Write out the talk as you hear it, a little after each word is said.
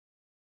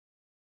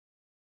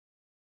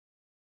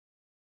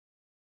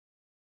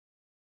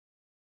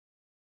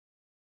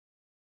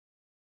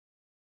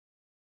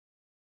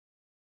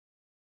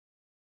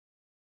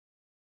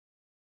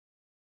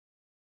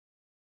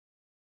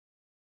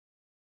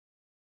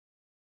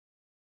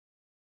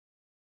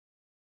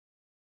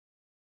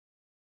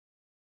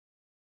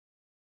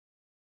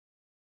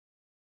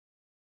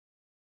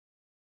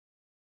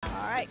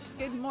right.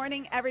 Good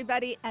morning,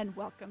 everybody, and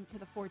welcome to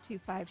the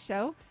 425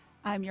 show.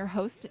 I'm your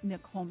host,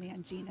 Nicole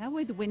Mangina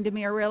with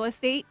Windermere Real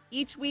Estate.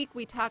 Each week,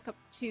 we talk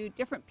to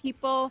different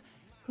people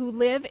who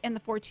live in the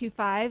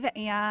 425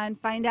 and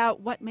find out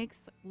what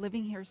makes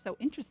living here so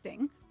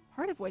interesting,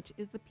 part of which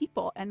is the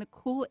people and the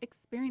cool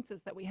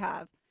experiences that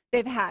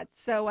they've had.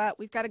 So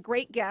we've got a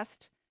great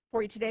guest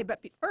for you today. But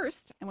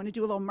first, I want to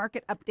do a little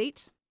market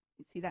update.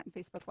 You see that in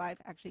Facebook Live.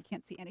 Actually, you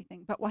can't see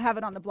anything, but we'll have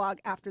it on the blog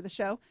after the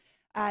show.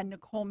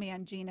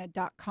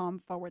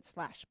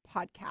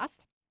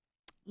 NicoleMangina.com/podcast.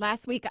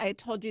 Last week, I had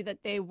told you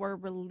that they were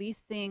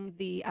releasing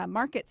the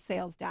market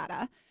sales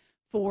data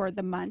for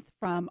the month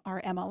from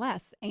our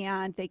MLS,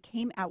 and they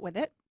came out with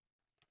it.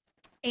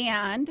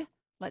 And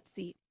let's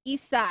see,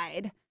 East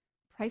Side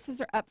prices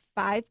are up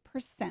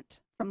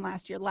 5% from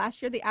last year.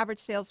 Last year, the average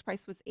sales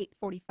price was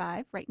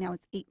 $845. Right now,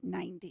 it's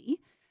 $890.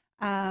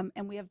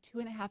 And we have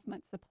 2.5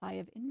 months supply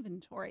of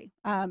inventory.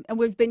 And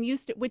we've been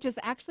used to, which is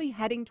actually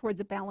heading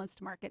towards a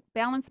balanced market.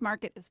 Balanced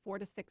market is 4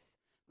 to 6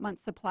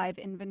 months supply of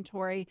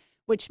inventory,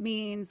 which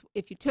means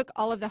if you took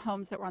all of the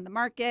homes that were on the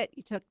market,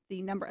 you took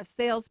the number of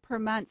sales per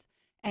month,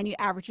 and you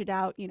average it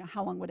out,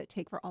 how long would it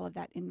take for all of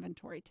that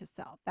inventory to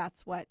sell?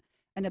 That's what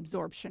an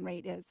absorption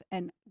rate is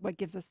and what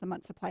gives us the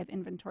month supply of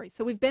inventory.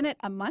 So we've been at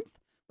a month,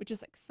 which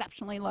is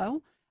exceptionally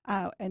low.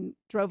 And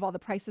drove all the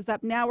prices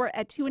up. Now we're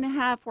at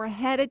 2.5. We're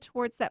headed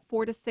towards that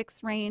 4 to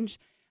 6 range,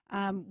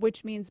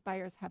 which means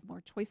buyers have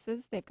more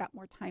choices. They've got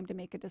more time to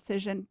make a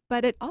decision.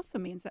 But it also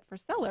means that for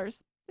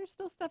sellers, there's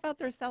still stuff out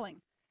there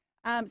selling.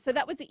 So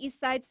that was the East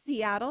Side,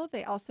 Seattle.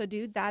 They also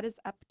do. That is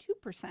up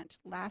 2%.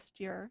 Last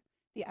year,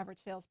 the average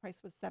sales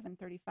price was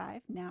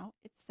 $735. Now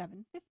it's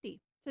 $750.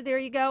 So there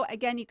you go.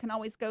 Again, you can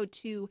always go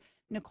to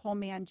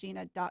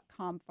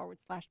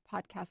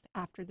NicoleMangina.com/podcast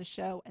after the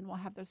show, and we'll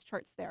have those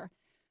charts there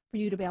for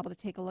you to be able to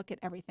take a look at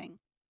everything.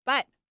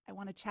 But I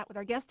want to chat with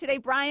our guest today,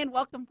 Brian.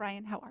 Welcome,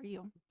 Brian. How are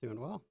you? Doing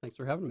well. Thanks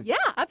for having me. Yeah,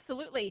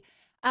 absolutely.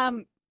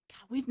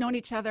 We've known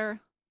each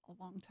other a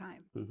long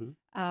time.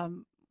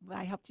 Mm-hmm.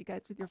 I helped you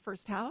guys with your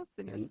first house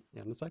and the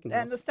second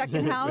house. And the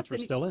second house. Which we're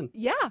still in.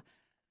 Yeah,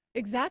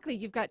 exactly.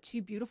 You've got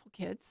 2 beautiful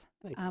kids.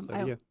 Thanks. So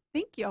do you.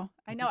 Thank you.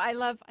 I know. I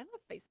love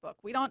Facebook.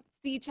 We don't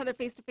see each other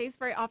face to face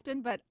very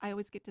often, but I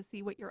always get to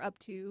see what you're up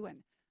to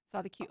and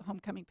saw the cute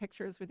homecoming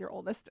pictures with your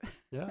oldest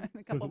a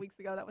couple of weeks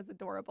ago. That was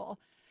adorable.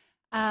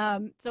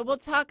 So we'll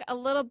talk a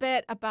little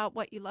bit about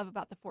what you love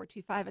about the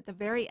 425 at the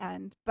very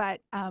end,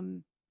 but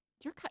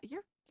you're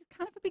kind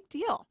of a big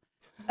deal.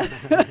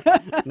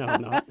 No,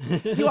 I'm not.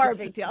 You are a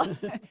big deal.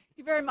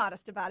 You're very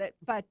modest about it,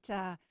 but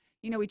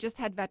we just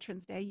had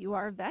Veterans Day. You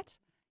are a vet.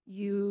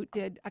 You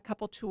did a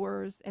couple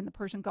tours in the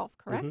Persian Gulf,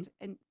 correct?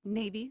 Mm-hmm. And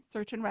Navy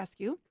search and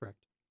rescue. Correct.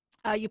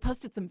 You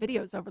posted some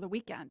videos over the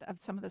weekend of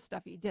some of the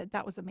stuff you did.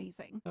 That was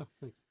amazing. Oh,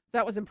 thanks.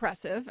 That was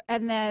impressive.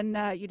 And then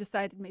you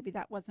decided maybe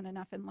that wasn't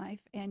enough in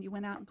life, and you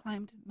went out and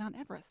climbed Mount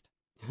Everest.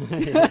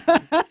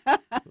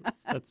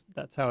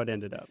 That's how it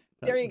ended up.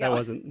 There you go. That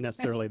wasn't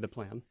necessarily the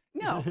plan.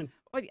 No,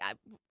 well, yeah,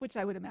 which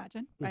I would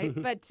imagine, right?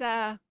 But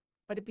it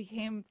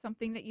became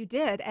something that you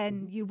did,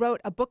 and you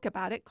wrote a book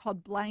about it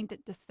called Blind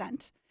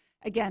Descent.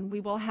 Again, we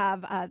will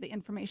have the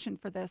information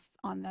for this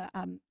on the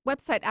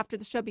website after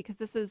the show because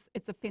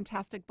it's a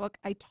fantastic book.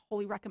 I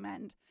totally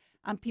recommend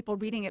people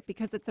reading it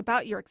because it's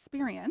about your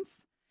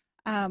experience.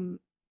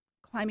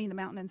 Climbing the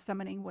mountain and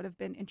summiting would have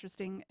been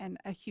interesting and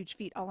a huge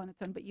feat all on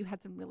its own, but you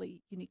had some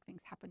really unique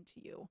things happen to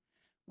you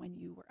when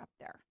you were up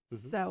there.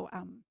 Mm-hmm. So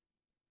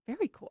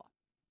very cool.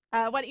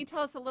 Why don't you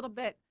tell us a little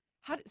bit?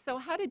 How'd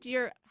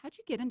you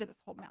get into this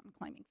whole mountain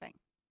climbing thing?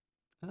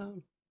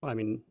 Well, I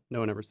mean, no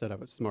one ever said I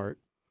was smart.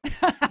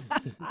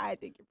 I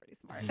think you're pretty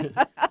smart.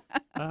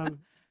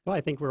 Well,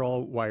 I think we're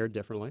all wired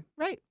differently.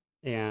 Right.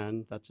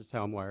 And that's just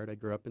how I'm wired. I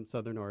grew up in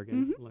Southern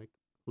Oregon, like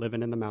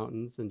living in the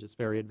mountains and just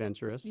very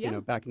adventurous. Yeah.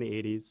 Back in the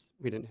 80s,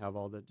 we didn't have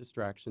all the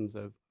distractions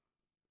of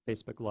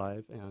Facebook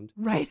Live and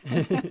right.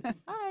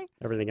 Hi.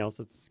 everything else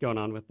that's going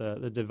on with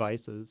the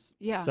devices.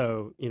 Yeah.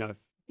 So, if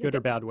good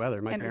or bad weather,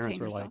 my parents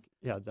were yourself. like,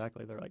 yeah,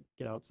 exactly. They're like,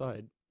 get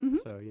outside. Mm-hmm.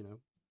 So,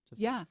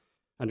 just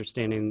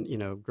understanding,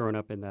 growing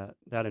up in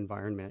that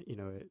environment,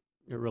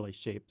 it really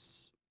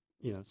shapes,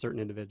 certain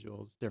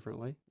individuals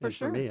differently. And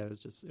sure. For me,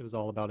 it was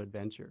all about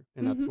adventure.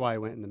 And that's why I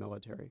went in the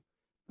military.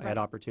 I had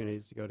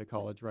opportunities to go to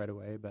college right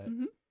away, but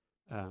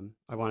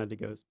I wanted to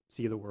go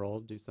see the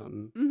world, do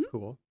something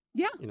cool.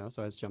 Yeah.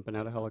 So I was jumping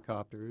out of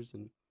helicopters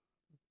and,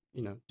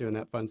 doing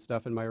that fun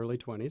stuff in my early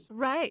 20s.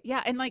 Right.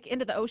 Yeah. And like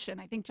into the ocean,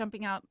 I think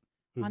jumping out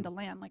onto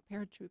land, like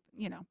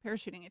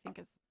parachuting, I think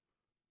is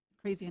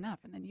crazy enough.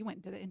 And then you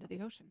went into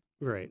the ocean.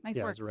 Right. Nice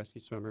yeah, work. I was a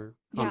rescue swimmer,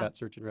 combat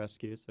search and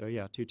rescue. So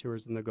 2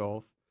 tours in the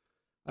Gulf.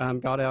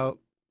 Got out,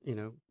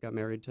 got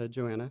married to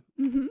Joanna,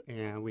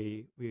 and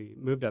we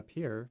moved up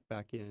here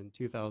back in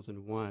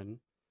 2001.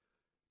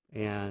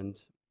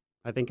 And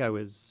I think I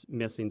was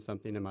missing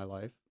something in my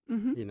life,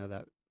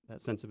 that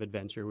sense of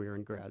adventure. We were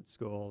in grad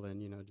school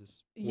and,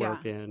 just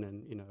working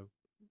and,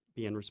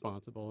 being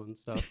responsible and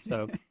stuff.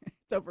 So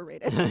it's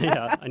overrated.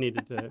 yeah, I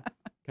needed to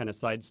kind of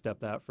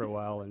sidestep that for a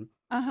while and,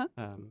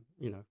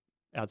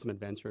 add some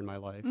adventure in my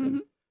life. Mm-hmm.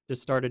 And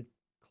just started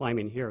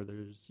climbing here.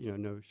 There's,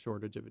 no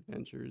shortage of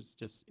adventures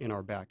just in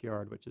our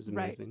backyard, which is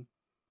Right. amazing.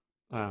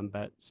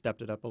 But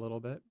stepped it up a little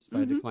bit,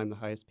 decided to climb the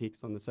highest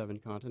peaks on the 7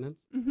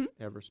 continents,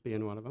 Everest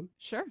being one of them.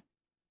 Sure.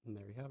 And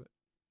there you have it.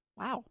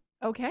 Wow.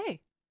 Okay.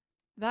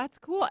 That's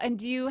cool. And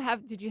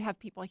did you have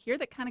people here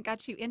that kind of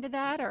got you into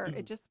that, or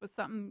it just was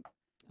something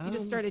you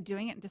just started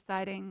doing it and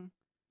deciding?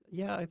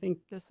 Yeah, I think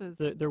this is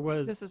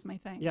my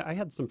thing. Yeah, I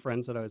had some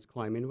friends that I was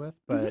climbing with,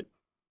 but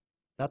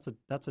that's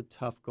a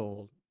tough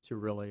goal to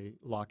really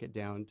lock it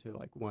down to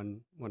like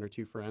one or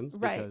two friends,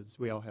 Right. because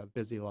we all have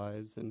busy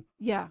lives, and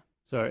Yeah.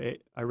 so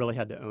I really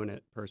had to own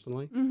it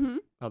personally. Mm-hmm.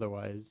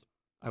 Otherwise,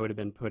 I would have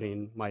been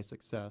putting my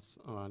success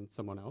on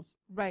someone else.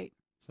 Right.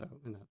 So,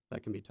 and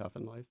that can be tough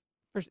in life.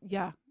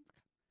 Yeah.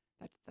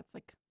 That's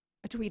like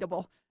a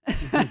tweetable.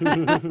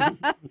 I'm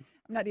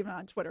not even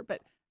on Twitter,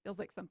 but feels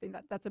like something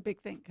that's a big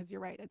thing, because you're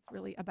right. It's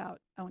really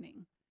about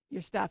owning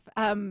your stuff.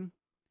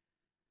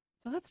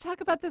 So let's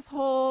talk about this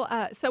whole.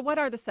 So what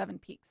are the 7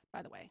 peaks,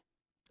 by the way?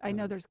 I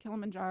know there's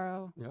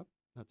Kilimanjaro. Yep,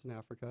 that's in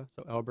Africa.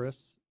 So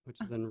Elbrus,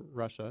 which is in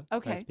Russia,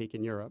 Okay. highest peak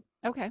in Europe.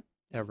 Okay.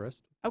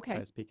 Everest, Okay.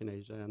 highest peak in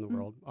Asia and the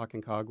world.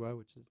 Aconcagua,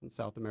 which is in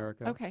South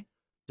America. Okay.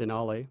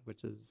 Denali,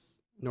 which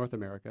is North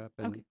America, up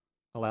in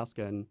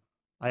Alaska. And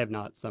I have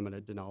not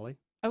summited Denali.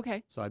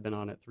 Okay. So I've been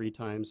on it 3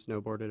 times,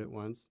 snowboarded it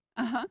once,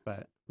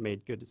 but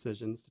made good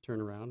decisions to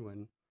turn around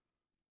when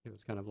it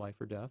was kind of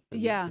life or death.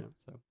 And, Yeah.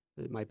 So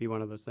it might be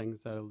one of those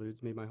things that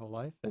eludes me my whole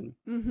life. And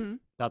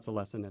that's a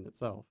lesson in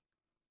itself,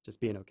 just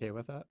being okay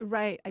with that.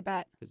 Right, I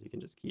bet. Because you can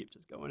just keep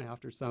just going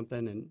after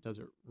something, and does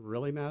it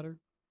really matter?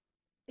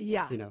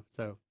 Yeah.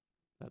 So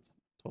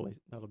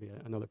that'll be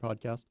another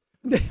podcast.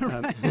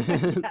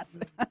 Yes.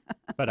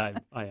 But I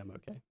am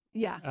okay.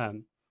 Yeah.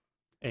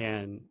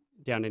 And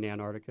down in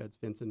Antarctica, it's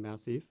Vincent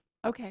Massif.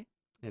 Okay.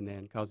 And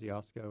then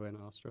Kosciuszko in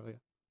Australia,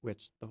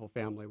 which the whole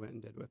family went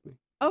and did with me.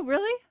 Oh,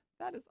 really?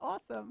 That is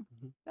awesome.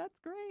 That's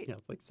great. Yeah,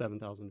 it's like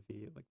 7,000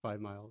 feet, like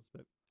 5 miles.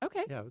 But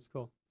okay. Yeah, it was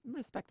cool. Some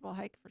respectable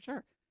hike for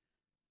sure.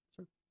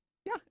 Sure.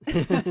 Yeah.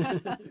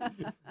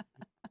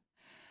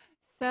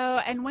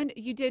 So, and when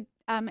you did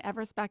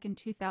Everest back in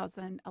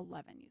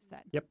 2011, you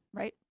said. Yep.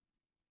 Right.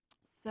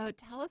 So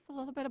tell us a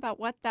little bit about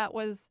what that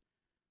was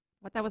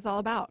all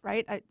about,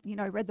 right? I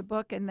read the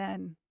book, and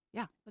then,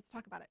 let's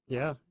talk about it.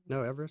 Yeah.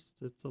 No,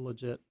 Everest, it's a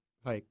legit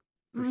hike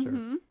for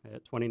sure.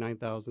 At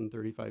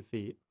 29,035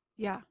 feet.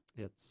 Yeah.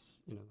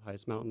 It's, the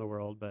highest mountain in the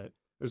world, but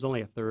there's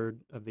only a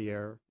third of the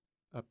air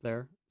up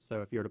there.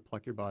 So if you were to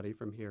pluck your body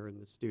from here in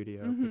the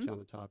studio, put you on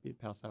the top, you'd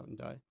pass out and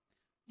die.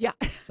 Yeah.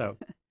 So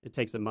it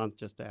takes a month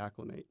just to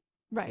acclimate.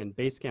 Right. And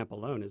base camp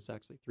alone is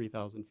actually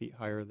 3,000 feet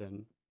higher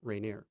than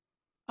Rainier.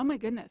 Oh, my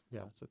goodness.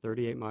 Yeah, so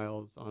 38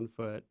 miles on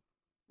foot.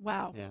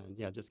 Wow. And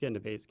yeah, just getting to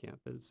base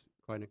camp is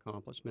quite an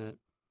accomplishment.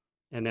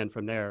 And then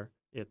from there,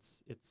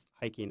 it's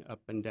hiking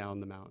up and down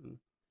the mountain.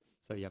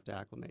 So you have to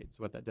acclimate.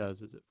 So what that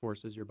does is it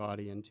forces your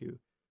body into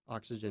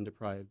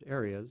oxygen-deprived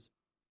areas,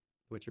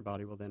 which your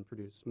body will then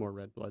produce more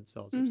red blood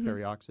cells, which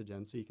carry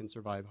oxygen, so you can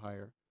survive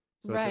higher.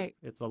 So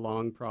it's a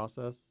long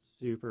process,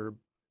 super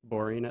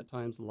boring at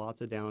times,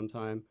 lots of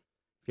downtime.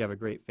 If you have a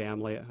great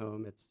family at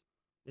home,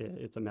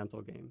 it's a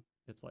mental game.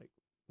 It's like,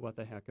 what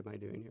the heck am I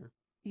doing here?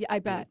 Yeah, I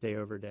bet. Day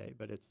over day,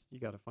 but you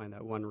got to find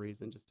that one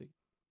reason just to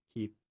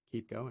keep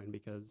going,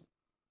 because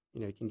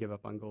you can give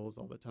up on goals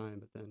all the time,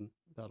 but then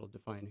that'll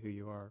define who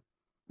you are.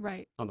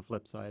 Right. On the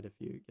flip side, if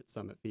you get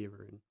summit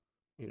fever, and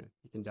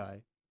you can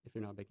die if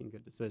you're not making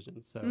good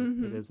decisions. So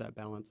it is that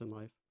balance in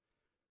life.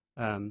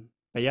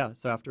 But yeah,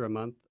 so after a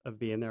month of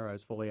being there, I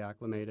was fully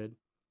acclimated.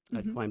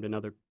 I'd climbed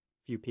another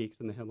few peaks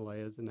in the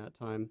Himalayas in that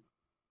time,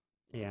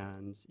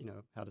 and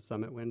had a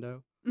summit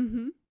window.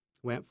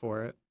 Went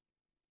for it.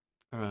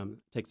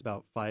 Takes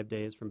about 5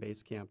 days from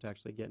base camp to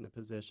actually get in a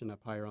position up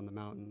higher on the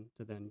mountain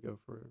to then go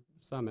for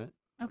the summit.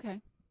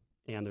 Okay.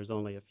 And there's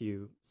only a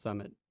few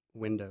summit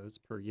windows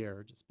per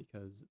year, just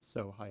because it's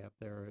so high up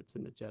there. It's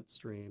in the jet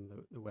stream.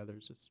 The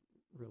weather's just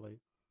really,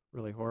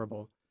 really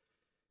horrible.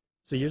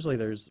 So usually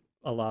there's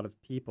a lot of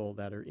people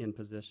that are in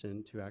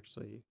position to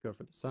actually go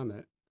for the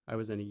summit. I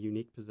was in a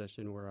unique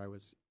position where I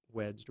was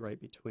wedged right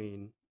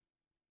between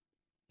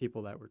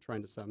people that were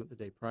trying to summit the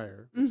day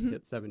prior, which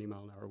hit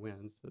 70-mile-an-hour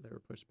winds, so they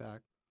were pushed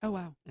back. Oh,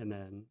 wow. And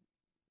then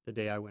the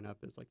day I went up,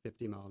 it was like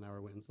 50-mile-an-hour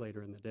winds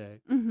later in the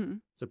day.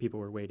 So people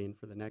were waiting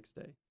for the next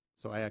day.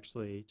 So I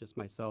actually, just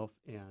myself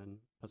and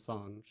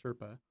Pasang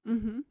Sherpa,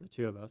 the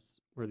two of us,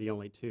 were the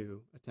only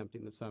two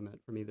attempting the summit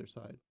from either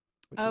side.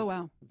 Which is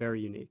wow. very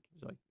unique.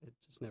 Like, it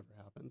just never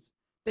happens.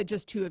 That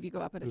just 2 of you go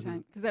up at a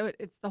time, because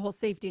it's the whole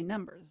safety in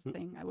numbers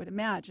thing, I would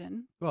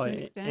imagine. Well, to an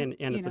extent,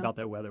 and it's about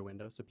that weather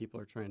window. So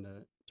people are trying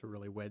to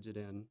really wedge it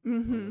in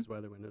on those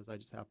weather windows. I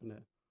just happen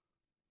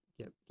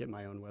to get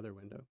my own weather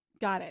window.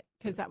 Got it,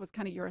 because that was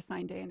kind of your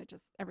assigned day, and it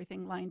just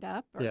everything lined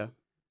up. Or? Yeah,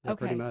 okay.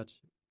 Pretty much.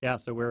 Yeah,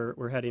 so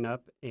we're heading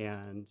up,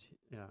 and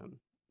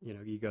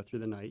you go through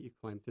the night, you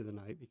climb through the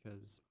night,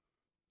 because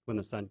when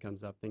the sun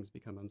comes up, things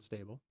become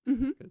unstable,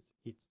 because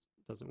heat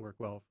doesn't work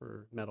well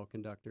for metal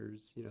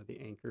conductors. The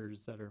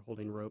anchors that are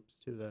holding ropes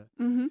to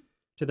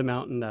to the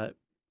mountain that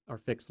are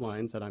fixed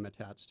lines that I'm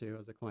attached to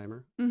as a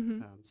climber.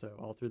 So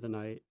all through the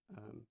night,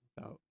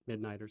 about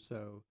midnight or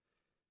so,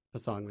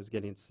 Pasang was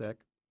getting sick,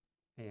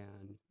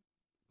 and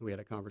we had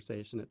a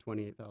conversation at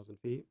 28,000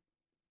 feet.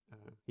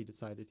 He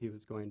decided he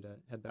was going to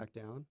head back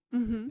down,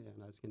 and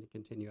I was going to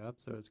continue up.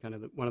 So it's kind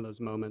of one of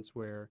those moments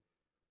where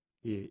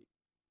you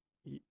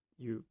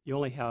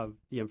only have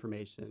the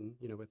information,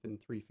 within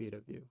 3 feet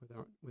of you,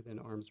 within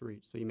arm's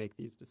reach. So you make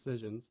these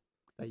decisions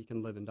that you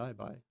can live and die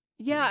by.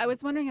 Yeah, I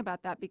was wondering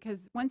about that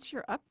because once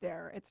you're up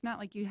there, it's not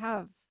like you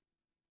don't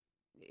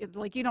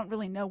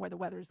really know where the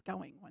weather's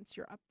going once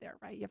you're up there,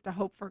 right? You have to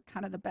hope for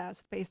kind of the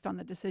best based on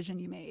the decision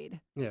you made.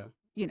 Yeah.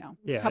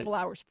 A couple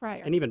hours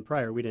prior. And even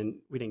prior, we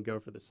didn't go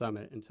for the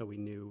summit until we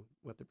knew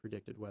what the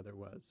predicted weather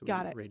was. So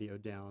Got we it.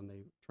 radioed down.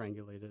 They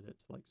triangulated it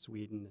to like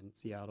Sweden and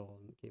Seattle,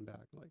 and came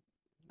back like.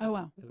 Oh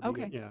wow.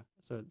 Okay. Yeah.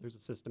 So there's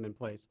a system in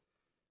place,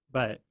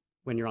 but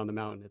when you're on the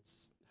mountain,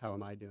 it's how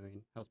am I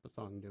doing? How's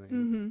Pasang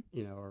doing?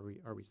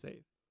 Are we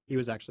safe? He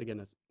was actually going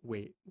to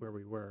wait where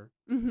we were.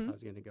 I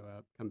was going to go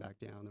up, come back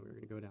down, and we were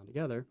going to go down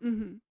together.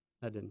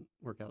 That didn't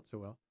work out so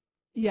well.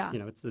 Yeah.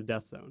 It's the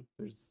death zone.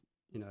 There's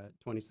at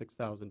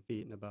 26,000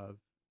 feet and above,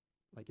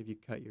 like if you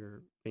cut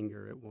your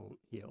finger, it won't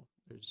heal.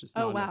 There's just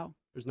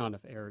there's not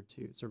enough air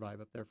to survive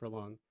up there for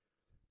long.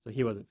 So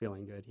he wasn't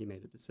feeling good. He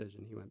made a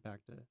decision. He went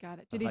back to. Got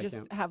it. Did he just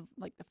have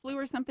like the flu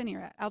or something?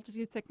 Or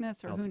altitude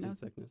sickness, or who knows? Altitude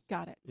sickness.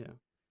 Got it. Yeah.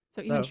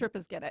 So even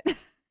Sherpas get it.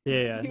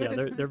 Yeah.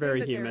 They're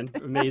very human.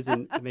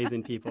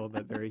 Amazing people,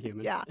 but very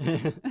human. Yeah.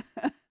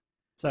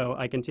 So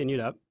I continued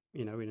up.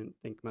 We didn't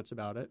think much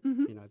about it.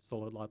 I've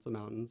soloed lots of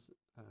mountains.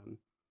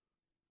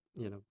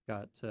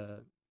 Got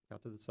to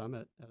the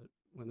summit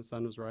when the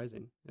sun was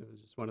rising. It was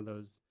just one of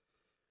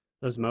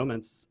those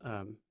moments.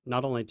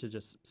 Not only to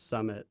just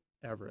summit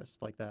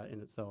Everest, like that in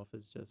itself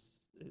is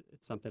just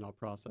it's something I'll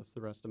process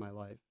the rest of my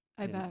life.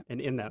 I bet. And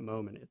in that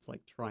moment, it's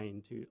like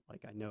trying to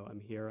I know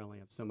I'm here. I only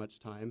have so much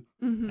time.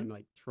 I'm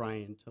like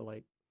trying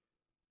to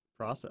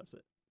process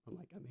it. I'm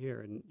like I'm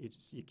here, and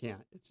you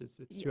can't. It's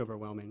too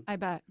overwhelming. I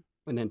bet.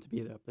 And then to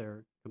be up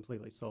there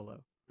completely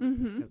solo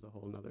is a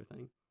whole nother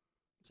thing.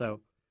 So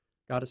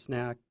got a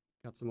snack,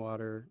 got some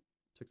water,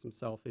 took some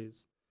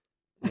selfies,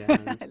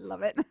 and I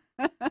love it.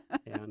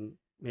 and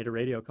made a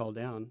radio call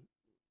down.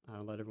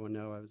 Let everyone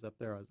know I was up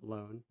there. I was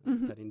alone. I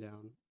was heading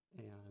down.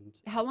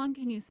 And how long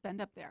can you spend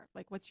up there?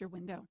 Like, what's your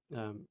window?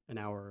 An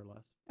hour or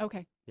less.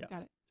 Okay. Yeah.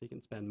 Got it. So you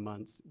can spend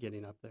months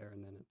getting up there,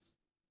 and then it's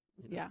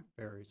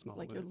very small.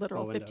 Like your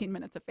literal 15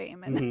 minutes of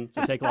fame. And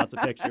so take lots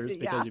of pictures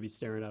because you'll be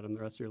staring at them the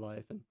rest of your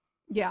life and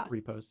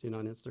reposting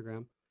on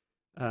Instagram.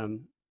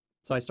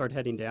 So I started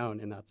heading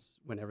down, and that's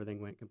when everything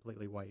went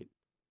completely white.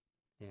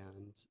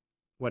 And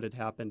what had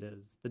happened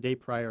is the day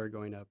prior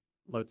going up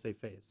Lhotse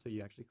Face, so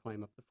you actually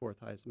climb up the 4th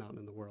highest mountain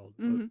in the world,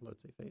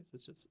 Lhotse Face.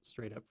 It's just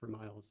straight up for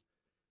miles.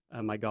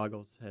 My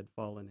goggles had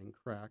fallen and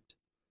cracked.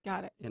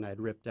 Got it. And I had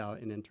ripped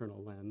out an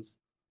internal lens.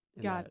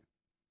 And Got it.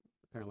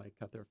 Apparently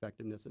cut their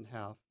effectiveness in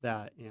half.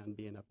 That and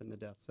being up in the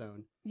death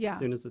zone. Yeah. As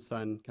soon as the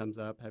sun comes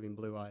up, having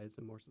blue eyes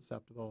and more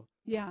susceptible.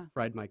 Yeah.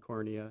 Fried my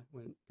cornea,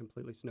 went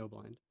completely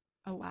snowblind.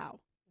 Oh, wow.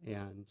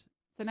 And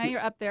so now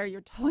you're up there,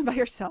 you're totally by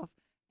yourself,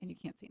 and you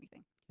can't see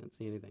anything. Can't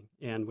see anything.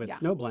 And with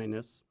snow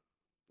blindness,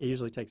 it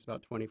usually takes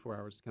about 24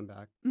 hours to come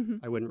back.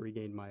 I wouldn't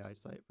regain my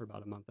eyesight for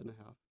about a month and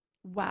a half.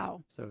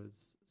 Wow. So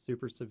it's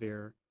super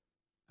severe.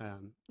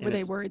 Were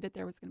they worried that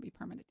there was going to be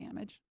permanent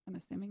damage, I'm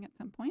assuming, at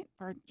some point?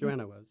 Or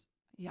Joanna was.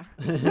 Yeah.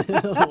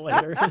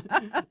 Later.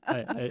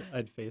 I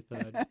had faith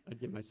that I'd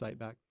get my sight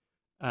back.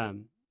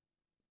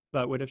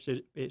 But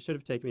it should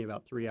have taken me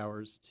about 3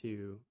 hours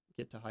to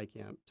get to high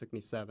camp. It took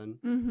me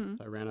 7.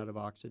 So I ran out of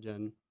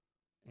oxygen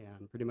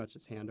and pretty much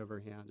just hand over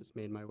hand just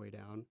made my way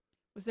down.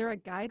 Was there a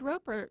guide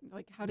rope, or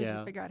how did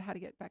you figure out how to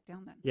get back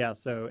down then? Yeah,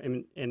 so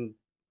in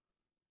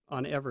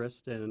on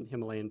Everest and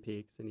Himalayan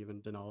peaks and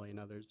even Denali and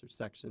others, there's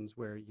sections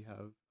where you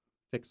have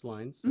fixed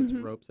lines. So it's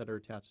ropes that are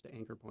attached to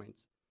anchor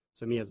points.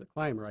 So me as a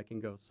climber, I can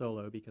go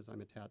solo because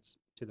I'm attached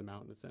to the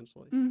mountain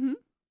essentially.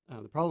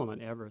 The problem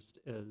on Everest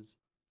is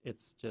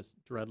it's just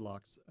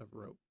dreadlocks of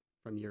rope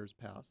from years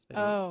past. They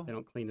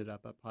don't clean it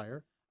up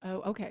higher.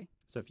 Oh, okay.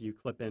 So if you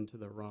clip into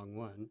the wrong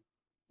one,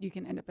 you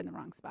can end up in the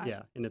wrong spot.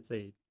 Yeah, and it's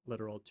a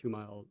literal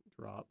 2-mile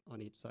drop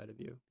on each side of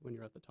you when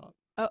you're at the top.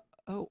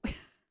 Oh.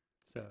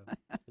 So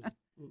there's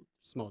a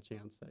small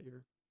chance that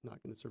you're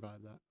not going to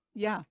survive that.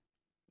 Yeah.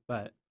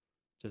 But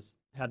just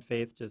had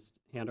faith, just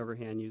hand over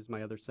hand, use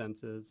my other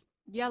senses.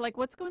 Yeah, like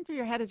what's going through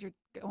your head as you're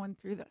going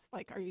through this?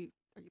 Like, are you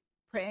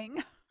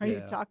praying? Are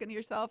you talking to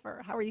yourself,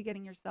 or how are you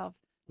getting yourself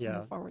to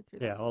move forward through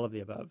this? Yeah, all of the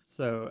above.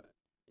 So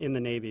in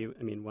the Navy,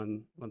 I mean,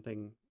 one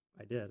thing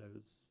I did, I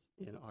was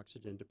in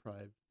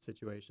oxygen-deprived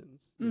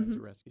situations. As a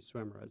rescue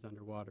swimmer, I was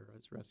underwater. I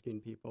was rescuing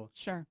people.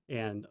 Sure.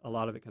 And a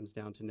lot of it comes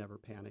down to never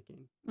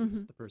panicking.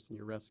 The person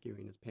you're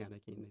rescuing is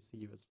panicking. They see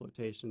you as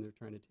flotation. They're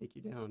trying to take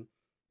you down.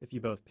 If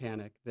you both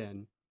panic,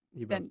 then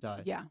you both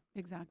die. Yeah,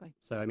 exactly.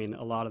 So, I mean,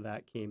 a lot of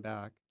that came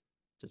back.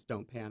 Just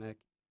don't panic.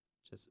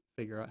 Just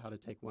figure out how to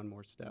take one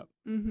more step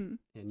and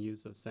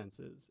use those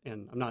senses.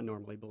 And I'm not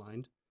normally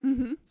blind.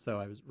 Mm-hmm. So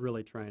I was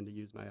really trying to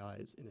use my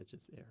eyes, and it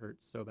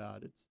hurts so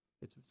bad. It's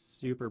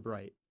super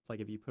bright. It's like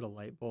if you put a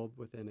light bulb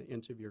within an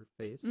inch of your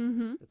face,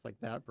 Mm-hmm. it's like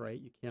that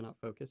bright. You cannot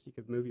focus. You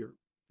could move your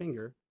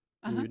finger,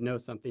 and Uh-huh. you'd know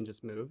something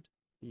just moved.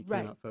 You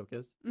Right. cannot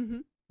focus. Mm-hmm.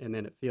 And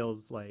then it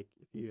feels like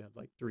if you had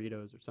like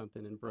Doritos or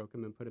something and broke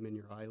them and put them in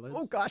your eyelids.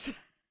 Oh gosh,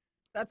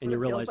 that's and what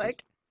you it feels realize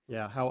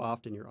like. how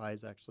often your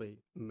eyes actually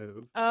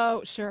move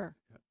Oh, sure.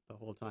 the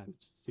whole time.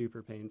 It's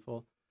super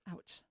painful.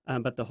 Ouch.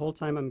 But the whole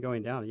time I'm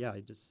going down,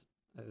 I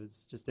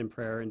was just in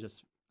prayer and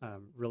just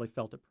really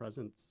felt a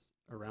presence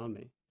around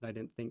me. And I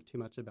didn't think too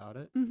much about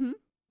it, Mm-hmm.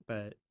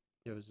 but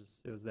it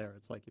was there.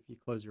 It's like if you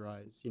close your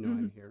eyes, you know Mm-hmm.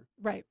 I'm here.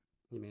 Right.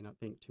 You may not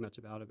think too much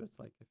about it, but it's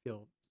like I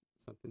feel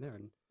something there.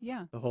 And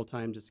Yeah. the whole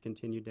time just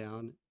continued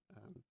down.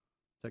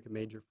 Took a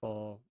major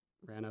fall,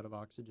 ran out of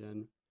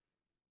oxygen,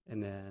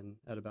 and then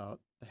at about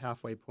the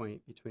halfway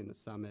point between the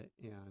summit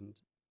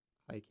and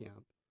high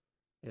camp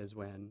is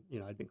when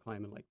I'd been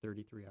climbing like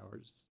 33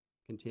 hours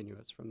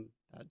continuous from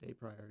that day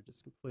prior,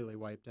 just completely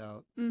wiped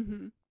out,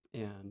 Mm-hmm.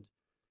 and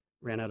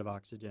ran out of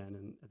oxygen.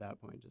 And at that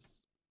point,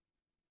 just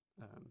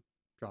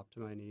dropped to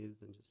my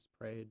knees and just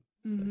prayed,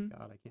 Mm-hmm. said,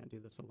 God, I can't do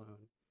this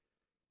alone.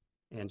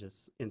 And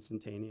just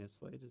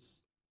instantaneously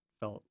just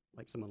felt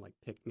like someone like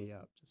picked me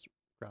up, just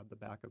grabbed the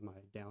back of my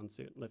down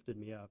suit, lifted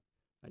me up.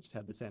 I just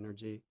had this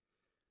energy,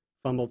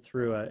 fumbled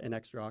through an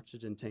extra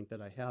oxygen tank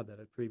that I had that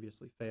had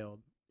previously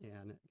failed,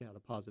 and it got a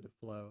positive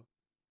flow.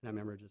 And I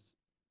remember just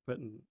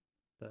putting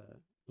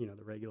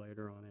the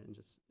regulator on it and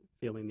just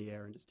feeling the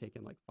air and just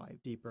taking like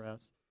 5 deep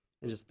breaths,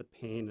 and just the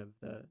pain of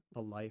the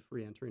life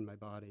re-entering my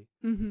body.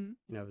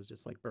 Mm-hmm. It was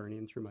just like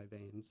burning through my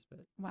veins,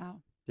 but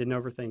Wow. didn't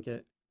overthink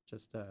it.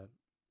 Just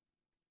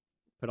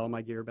put all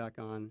my gear back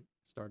on,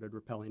 started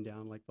rappelling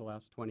down like the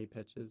last 20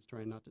 pitches,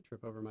 trying not to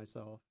trip over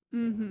myself.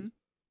 Mm-hmm. And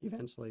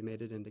eventually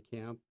made it into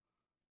camp.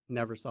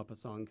 Never saw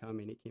Pasong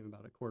coming. He came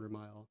about a quarter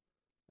mile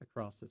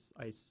across this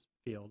ice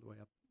field way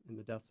up in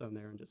the death zone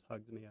there and just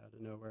hugs me out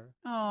of nowhere.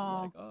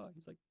 Oh.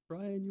 He's like,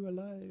 Brian, you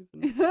alive?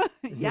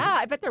 And Yeah,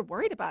 I bet they're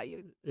worried about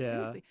you. Yeah.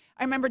 Seriously.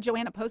 I remember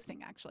Joanna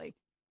posting actually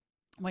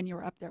when you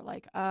were up there,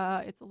 like,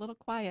 it's a little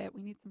quiet.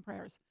 We need some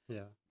prayers.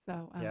 Yeah.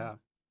 So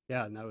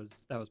Yeah, and that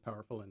was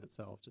powerful in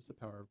itself, just the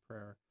power of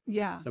prayer.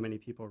 yeah. So many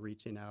people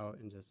reaching out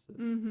and just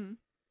this, Mm-hmm.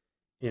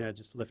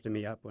 just lifting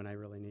me up when I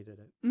really needed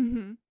it.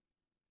 Mm-hmm.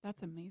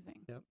 That's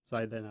amazing. Yep. So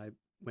I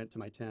went to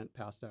my tent,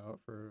 passed out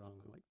for, I don't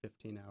know, like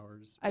 15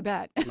 hours. I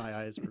bet. My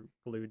eyes were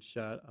glued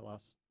shut. I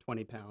lost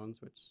 20 pounds,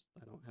 which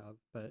I don't have,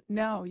 but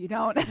No, you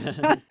don't.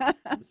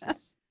 it's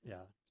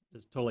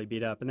just totally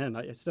beat up. And then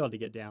I still had to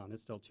get down.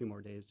 It's still 2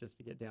 more days just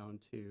to get down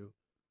to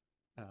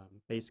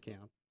base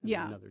camp, and Yeah.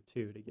 then another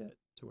 2 to get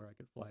to where I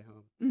could fly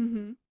home.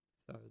 Mm-hmm.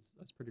 So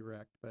I was pretty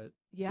wrecked, but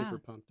Yeah. super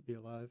pumped to be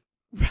alive.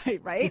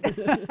 Right.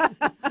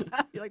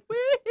 You're like,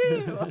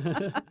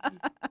 woo-hoo.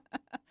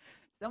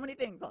 So many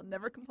things I'll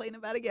never complain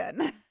about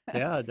again.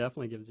 Yeah, it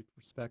definitely gives you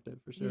perspective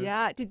for sure.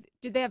 Yeah. Did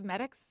they have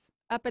medics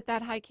up at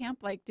that high camp?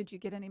 Like, did you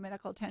get any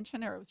medical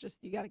attention, or it was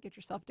just you got to get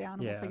yourself down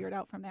and we'll Yeah. figure it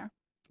out from there?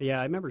 Yeah,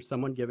 I remember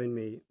someone giving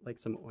me like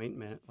some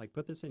ointment, like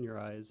put this in your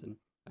eyes, and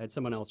I had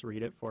someone else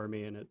read it for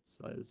me, and it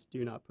says,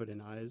 "Do not put in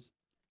eyes."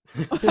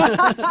 So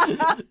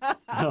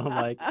I'm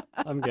like,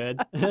 I'm good.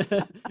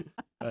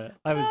 But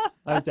I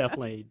was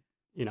definitely,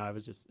 I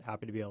was just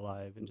happy to be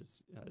alive, and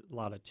just a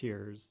lot of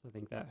tears. I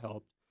think that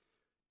helped.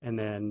 And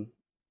then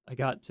I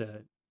got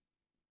to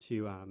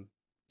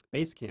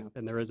base camp,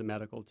 and there is a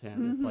medical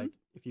tent. It's Mhm. like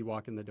if you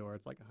walk in the door,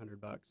 it's like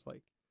 $100.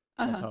 Like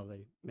that's Uh-huh. how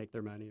they make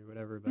their money or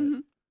whatever. But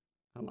Mhm.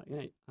 I'm like,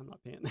 hey, I'm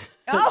not paying.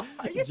 Oh,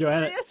 are you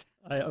Joanna, serious?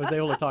 I was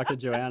able to talk to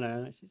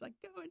Joanna, and she's like,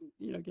 go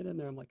and get in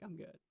there. I'm like, I'm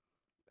good.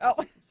 Oh,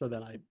 So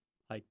then I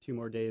hiked 2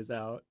 more days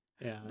out.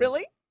 And,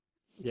 really?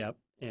 Yep.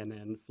 And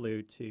then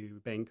flew to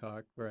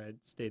Bangkok, where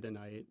I'd stayed a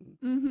night. And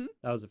Mm-hmm.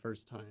 that was the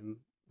first time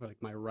where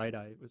like my right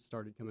eye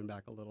started coming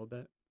back a little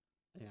bit.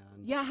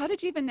 And Yeah. How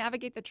did you even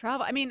navigate the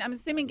travel? I mean, I'm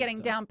assuming getting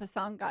Stuff. down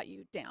Pasang got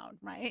you down,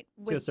 right?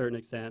 to a certain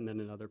extent, and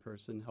then another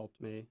person helped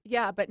me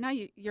Yeah, but now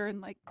you're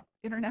in like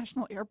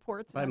international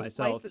airports by and on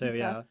myself flights and too.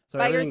 stuff. Yeah. So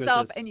By everything was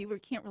yourself, just- and you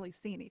can't really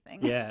see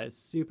anything. yeah, it's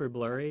super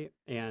blurry,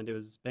 and it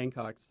was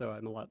Bangkok, so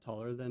I'm a lot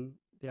taller than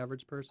the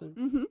average person.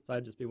 Mm-hmm. So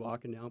I'd just be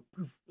walking down,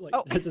 poof, like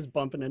Oh. just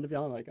bumping into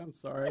people. I'm like, I'm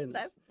sorry. And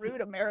That's rude,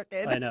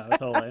 American. I know,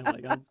 totally. I'm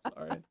like, I'm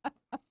sorry.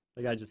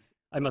 Like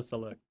I must have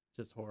looked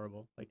just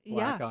horrible, like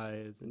black Yeah.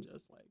 eyes and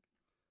just like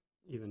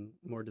even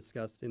more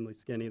disgustingly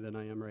skinny than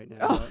I am right now.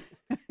 Oh.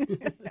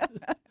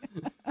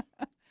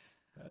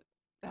 But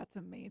That's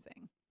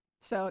amazing.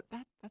 So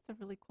that's a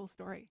really cool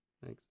story.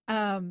 thanks.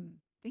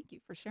 Thank you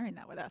for sharing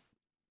that with us.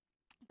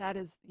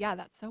 That's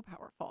so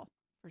powerful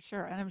for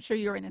sure. And I'm sure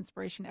you're an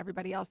inspiration to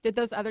everybody else. Did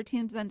those other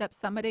teams end up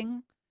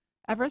summiting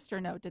Everest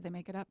or no? Did they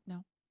make it up?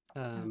 No, I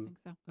don't think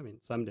so. I mean,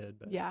 some did,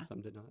 but Yeah.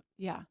 some did not.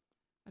 Yeah.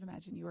 I'd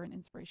imagine you were an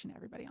inspiration to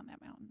everybody on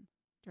that mountain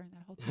during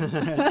that whole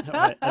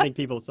time. I think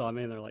people saw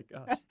me and they're like,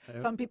 gosh,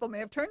 Some people may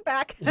have turned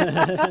back,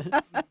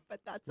 but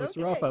that's looks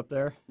okay. rough up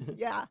there.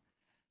 Yeah.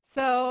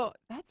 So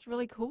that's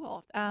really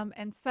cool.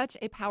 And such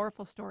a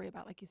powerful story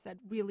about, like you said,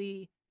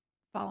 really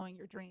following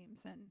your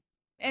dreams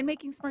and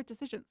making smart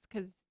decisions,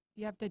 because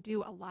you have to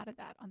do a lot of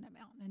that on the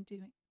mountain and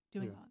doing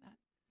all of that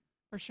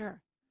for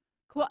sure.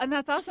 Cool. And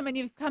that's awesome. And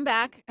you've come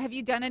back. Have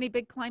you done any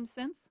big climbs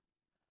since?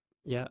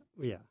 Yeah.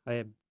 I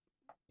have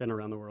been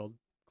around the world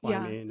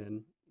climbing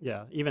and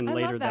even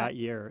later that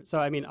year. So,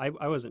 I mean,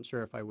 I wasn't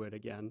sure if I would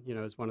again,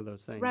 it's one of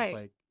those things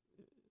like,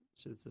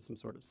 is this some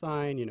sort of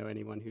sign,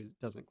 anyone who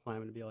doesn't climb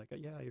would be like,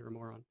 yeah, you're a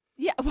moron.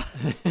 Yeah.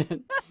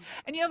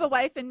 And you have a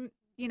wife and,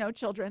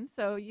 children.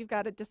 So you've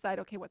got to decide,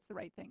 okay, what's the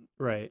right thing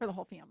for the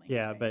whole family.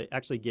 Yeah. Right? But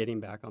actually getting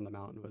back on the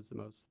mountain was the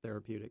most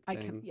therapeutic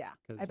thing.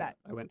 I bet.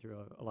 I went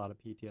through a lot of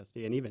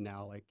PTSD. And even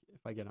now, like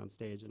if I get on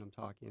stage and I'm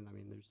talking, I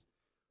mean,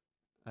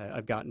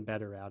 I've gotten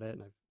better at it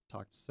and I've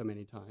talked so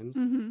many times,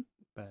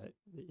 but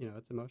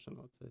it's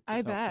emotional. It's a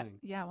I tough bet. thing.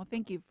 Yeah. Well,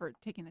 thank you for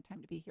taking the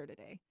time to be here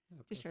today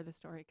to share the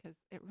story, because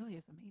it really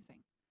is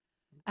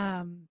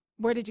amazing.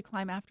 Where did you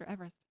climb after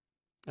Everest?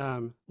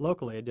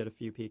 Locally, I did a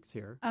few peaks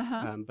here,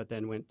 but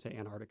then went to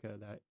Antarctica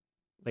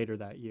later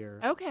that year.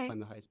 Okay.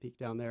 Climbed the highest peak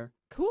down there.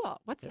 Cool.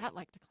 What's that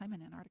like to climb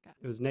in Antarctica?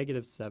 It was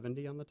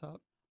 -70 on the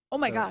top. Oh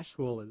my gosh.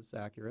 Cool is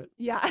accurate.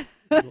 Yeah.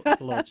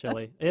 It's a little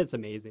chilly. It's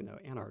amazing though.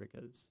 Antarctica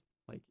is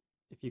like,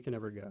 if you can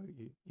ever go,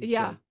 you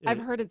should. I've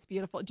heard it's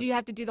beautiful. Do you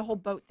have to do the whole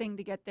boat thing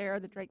to get there,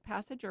 the Drake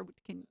Passage, or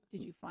did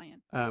you fly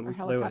in? We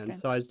flew in.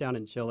 So I was down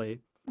in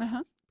Chile.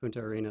 Punta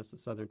Arenas, the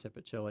southern tip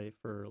of Chile,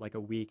 for like a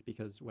week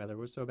because weather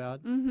was so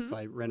bad. So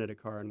I rented a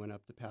car and went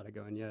up to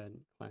Patagonia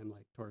and climbed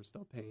like Torres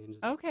del Paine.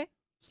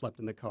 Slept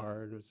in the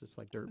car and was just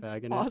like dirt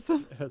bagging.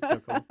 Awesome. It was so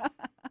cool.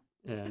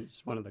 And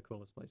it's one of the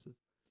coolest places.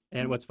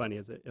 And what's funny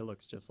is it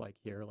looks just like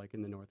here, like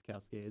in the North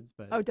Cascades,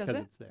 but because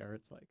it's there,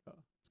 it's like, oh,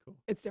 it's cool.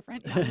 It's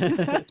different.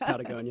 It's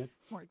Patagonia.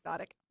 More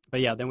exotic. But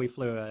yeah, then we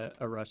flew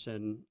a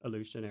Russian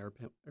Ilyushin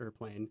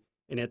airplane,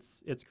 and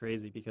it's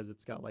crazy because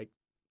it's got like,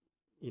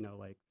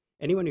 like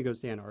anyone who goes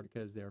to Antarctica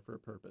is there for a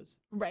purpose.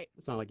 Right.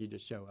 It's not like you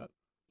just show up.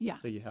 Yeah.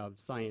 So you have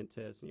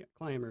scientists and you have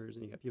climbers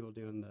and you got people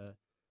doing the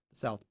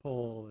South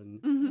Pole,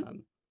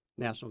 and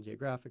National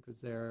Geographic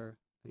was there.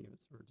 I think it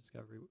was for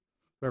Discovery.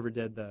 Whoever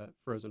did the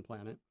Frozen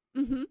Planet,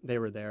 they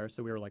were there.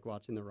 So we were like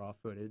watching the raw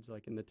footage,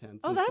 like in the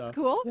tents. Oh, that's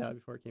cool. Yeah,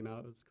 before it came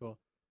out, it was cool.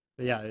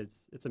 But yeah,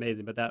 it's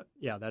amazing. But that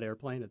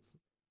airplane, it's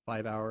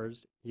 5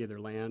 hours. You either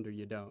land or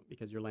you don't,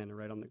 because you're landing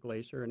right on the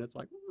glacier, and it's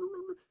like,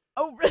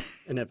 oh, really?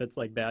 And if it's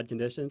like bad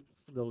conditions,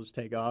 they'll just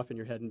take off and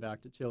you're heading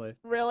back to Chile.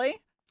 Really?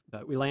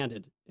 But we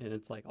landed and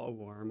it's like all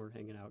warm. We're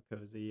hanging out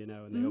cozy,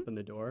 and they open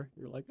the door.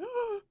 You're like,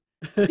 oh.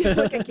 You're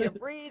like, I can't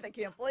breathe. I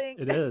can't blink.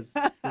 It is.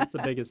 It's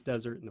the biggest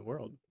desert in the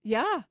world.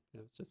 Yeah.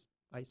 It's just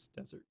ice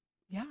desert.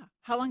 Yeah.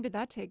 How long did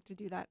that take to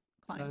do that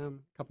climb?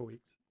 A couple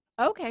weeks.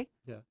 Okay.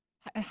 Yeah.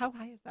 How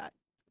high is that?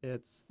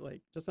 It's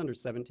like just under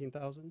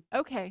 17,000.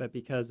 Okay. But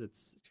because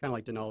it's kind of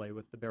like Denali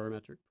with the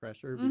barometric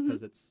pressure,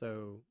 because it's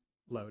so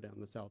low down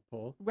the South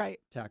Pole. Right.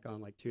 Tack on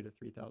like 2,000 to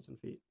 3,000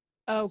 feet.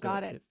 Oh, so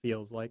got it. It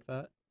feels like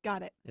that.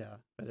 Got it. Yeah,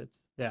 but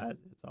it's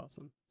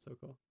awesome. So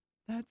cool.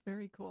 That's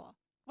very cool.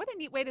 What a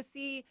neat way to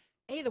see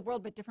the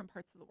world, but different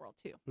parts of the world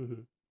too.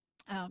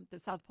 The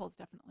South Pole is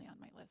definitely on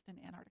my list, and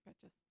Antarctica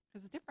just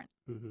because it's different.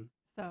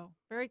 So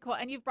very cool.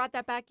 And you've brought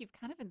that back. You've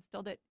kind of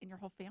instilled it in your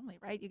whole family,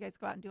 right? You guys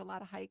go out and do a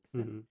lot of hikes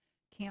and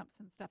camps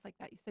and stuff like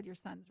that. You said your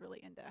son's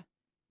really into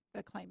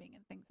the climbing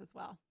and things as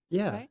well.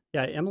 Yeah, right?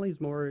 Yeah. Emily's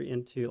more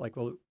into, like,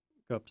 we'll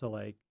go up to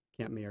like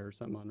Camp Muir or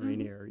something on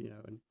Rainier,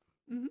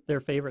 and their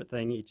favorite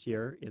thing each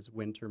year is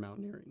winter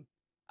mountaineering.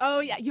 Oh,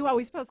 yeah. You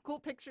always post cool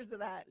pictures of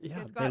that.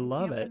 Yeah, they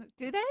love it.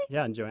 Do they?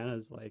 Yeah, and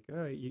Joanna's like, all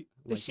right.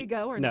 Does she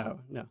go or no?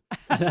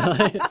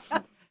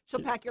 She'll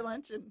pack your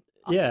lunch and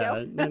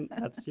and then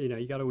that's,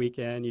 you got a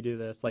weekend, you do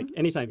this. Like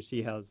anytime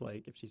she has,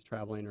 like, if she's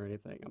traveling or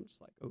anything, I'm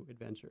just like, oh,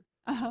 adventure.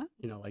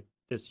 Like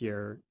this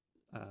year,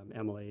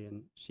 Emily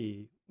and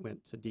she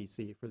went to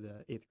DC for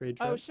the 8th grade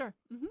trip. Oh, sure.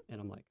 And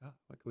I'm like, oh,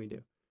 what can we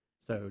do?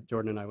 So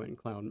Jordan and I went and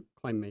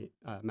climbed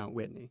Mount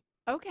Whitney.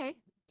 Okay.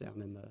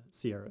 Down in the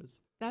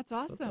Sierras. That's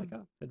awesome. So it's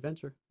like,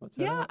 adventure. Let's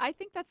head out. I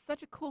think that's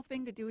such a cool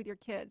thing to do with your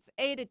kids.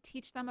 To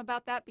teach them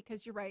about that,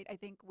 because you're right. I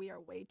think we are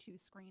way too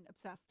screen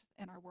obsessed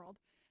in our world.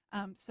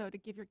 So to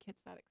give your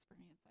kids that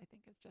experience, I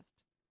think is just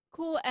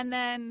cool. And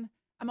then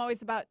I'm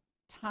always about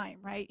time,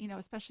 right?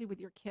 Especially with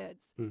your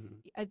kids.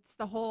 It's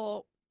the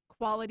whole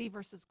quality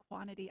versus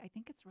quantity. I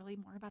think it's really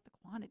more about the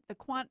quantity.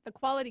 The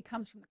quality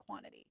comes from the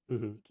quantity.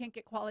 You can't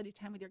get quality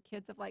time with your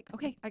kids of like,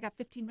 okay, I got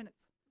 15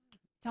 minutes.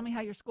 Tell me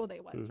how your school day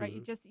was, right?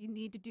 You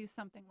need to do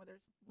something where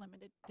there's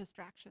limited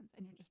distractions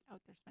and you're just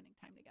out there spending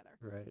time together.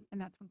 Right.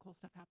 And that's when cool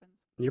stuff happens.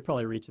 You're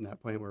probably reaching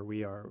that point where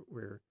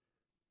we're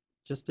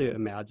just to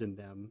imagine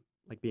them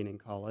like being in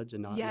college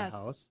and not in the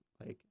house.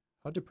 Like,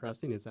 how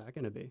depressing is that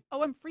going to be?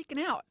 Oh, I'm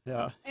freaking out.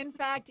 Yeah. In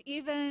fact,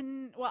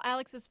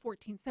 Alex is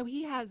 14, so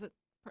he has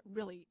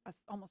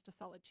almost a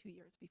solid 2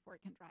 years before he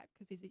can drive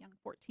because he's a young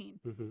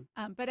 14.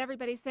 But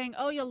everybody's saying,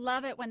 oh, you'll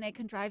love it when they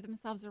can drive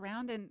themselves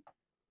around. And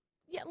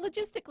yeah,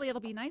 logistically it'll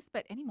be nice,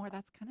 but anymore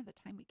that's kind of the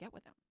time we get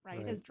with him,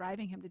 right? Is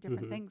driving him to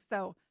different things.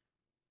 So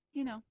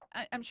you know,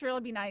 I'm sure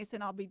it'll be nice,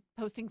 and I'll be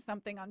posting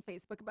something on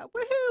Facebook about,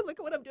 woohoo, look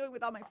at what I'm doing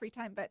with all my free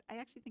time. But I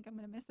actually think I'm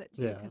going to miss it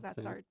too, Yeah, because that's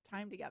same. our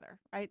time together,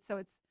 right? So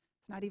it's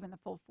not even the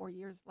full 4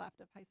 years left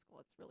of high school.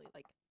 It's really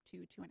like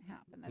 2.5,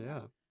 and then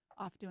Yeah.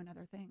 off doing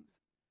other things.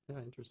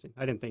 Yeah, interesting.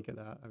 I didn't think of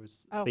that. I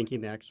was Oh.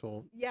 thinking the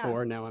actual Yeah.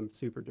 4. Now I'm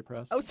super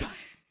depressed. Oh, sorry.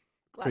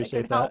 Glad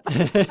Appreciate I could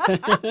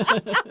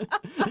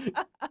that.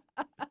 help.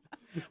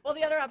 Well,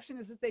 the other option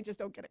is that they just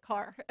don't get a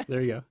car.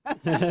 There you go.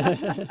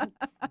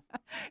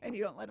 And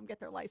you don't let them get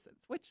their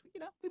license, which, you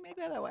know, we may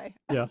go that way.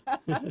 Yeah.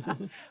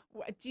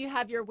 Do you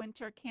have your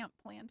winter camp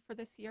planned for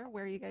this year?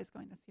 Where are you guys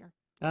going this year?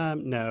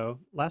 No.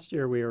 Last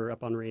year we were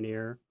up on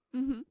Rainier.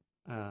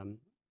 Mm-hmm.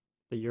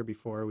 The year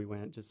before we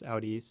went just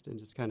out east and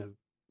just kind of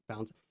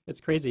bounced.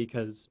 It's crazy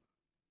because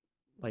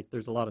like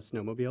there's a lot of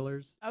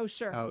snowmobilers Oh,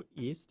 sure. out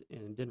east,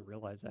 and didn't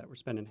realize that. We're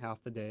spending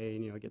half the day,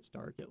 and, you know, it gets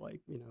dark at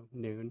like, you know,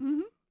 noon.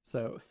 Mm-hmm.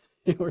 So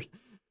we're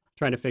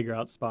trying to figure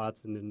out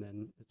spots, and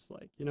then it's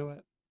like, you know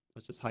what?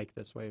 Let's just hike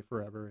this way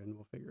forever, and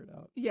we'll figure it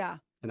out. Yeah.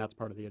 And that's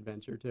part of the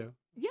adventure too.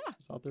 Yeah.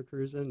 Just out there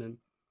cruising and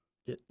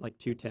get like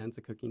 2 tents,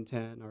 a cooking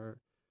tent or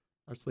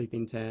our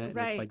sleeping tent. And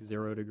Right. it's like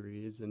 0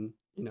 degrees, and,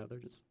 you know,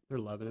 they're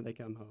loving it. They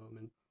come home,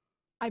 and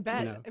I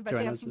bet. know, I bet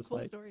they have Joanna's some just cool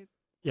like, stories.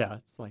 yeah,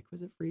 it's like,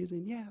 was it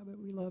freezing? Yeah, but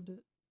we loved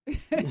it.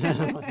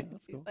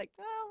 That's She's cool. like,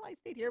 well, I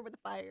stayed here with the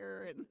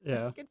fire, and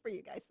Yeah. good for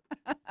you guys.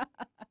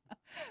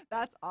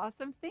 That's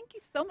awesome. Thank you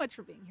so much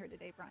for being here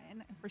today,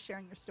 Brian, and for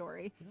sharing your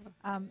story.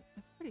 Yeah.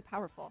 It's pretty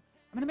powerful.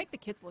 I'm going to make the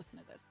kids listen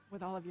to this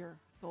with all of your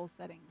goal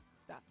setting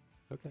stuff.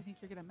 Okay. I think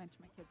you're going to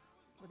mention my kids,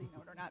 whether you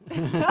know it or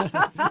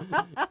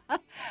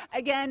not.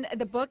 Again,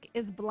 the book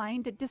is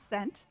Blind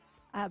Descent.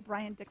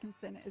 Brian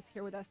Dickinson is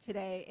here with us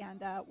today,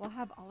 and we'll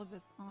have all of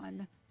this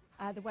on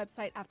the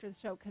website after the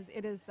show, because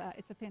it's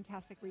a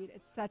fantastic read.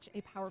 It's such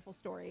a powerful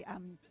story.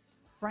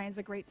 Brian's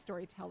a great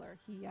storyteller.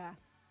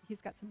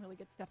 He's got some really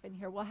good stuff in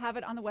here. We'll have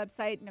it on the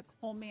website,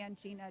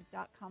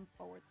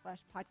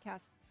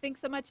 NicoleMangina.com/podcast.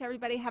 Thanks so much,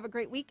 everybody. Have a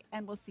great week,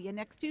 and we'll see you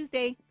next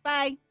Tuesday.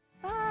 Bye.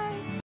 Bye.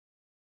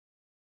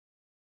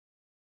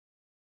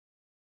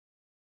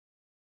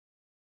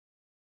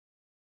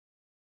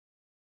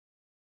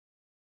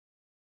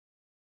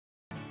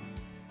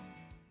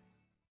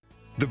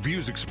 The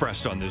views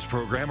expressed on this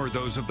program are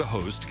those of the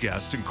host,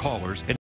 guests, and callers, and